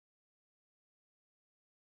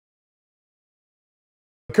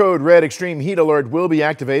Code Red extreme heat alert will be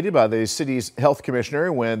activated by the city's health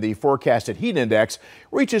commissioner when the forecasted heat index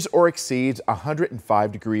reaches or exceeds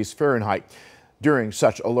 105 degrees Fahrenheit. During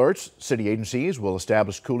such alerts, city agencies will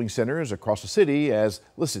establish cooling centers across the city as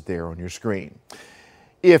listed there on your screen.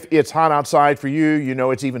 If it's hot outside for you, you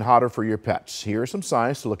know it's even hotter for your pets. Here are some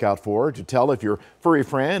signs to look out for to tell if your furry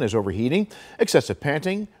friend is overheating: excessive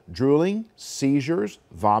panting, drooling, seizures,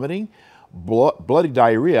 vomiting, bloody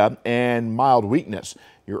diarrhea, and mild weakness.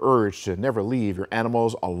 Your urge to never leave your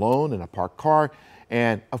animals alone in a parked car,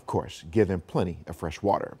 and of course, give them plenty of fresh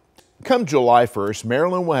water. Come July 1st,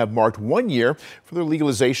 Maryland will have marked 1 year for the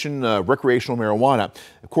legalization of recreational marijuana.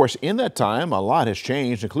 Of course, in that time, a lot has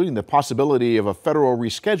changed, including the possibility of a federal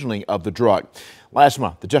rescheduling of the drug. Last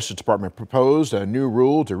month, the Justice Department proposed a new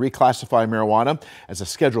rule to reclassify marijuana as a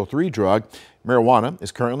Schedule III drug. Marijuana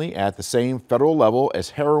is currently at the same federal level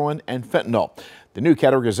as heroin and fentanyl. The new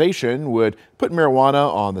categorization would put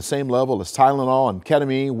marijuana on the same level as Tylenol and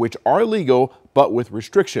ketamine, which are legal but with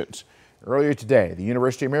restrictions. Earlier today, the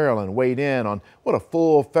University of Maryland weighed in on what a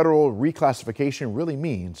full federal reclassification really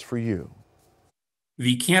means for you.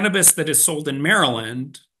 The cannabis that is sold in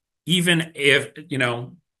Maryland, even if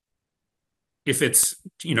it's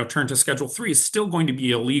turned to Schedule 3, is still going to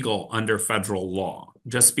be illegal under federal law.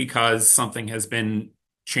 Just because something has been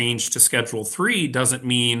changed to Schedule 3 doesn't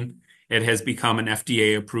mean it has become an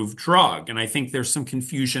FDA-approved drug. And I think there's some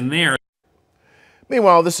confusion there.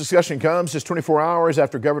 Meanwhile, this discussion comes just 24 hours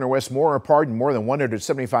after Governor Wes Moore pardoned more than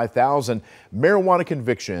 175,000 marijuana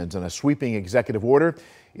convictions in a sweeping executive order.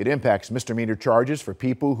 It impacts misdemeanor charges for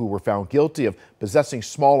people who were found guilty of possessing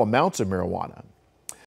small amounts of marijuana.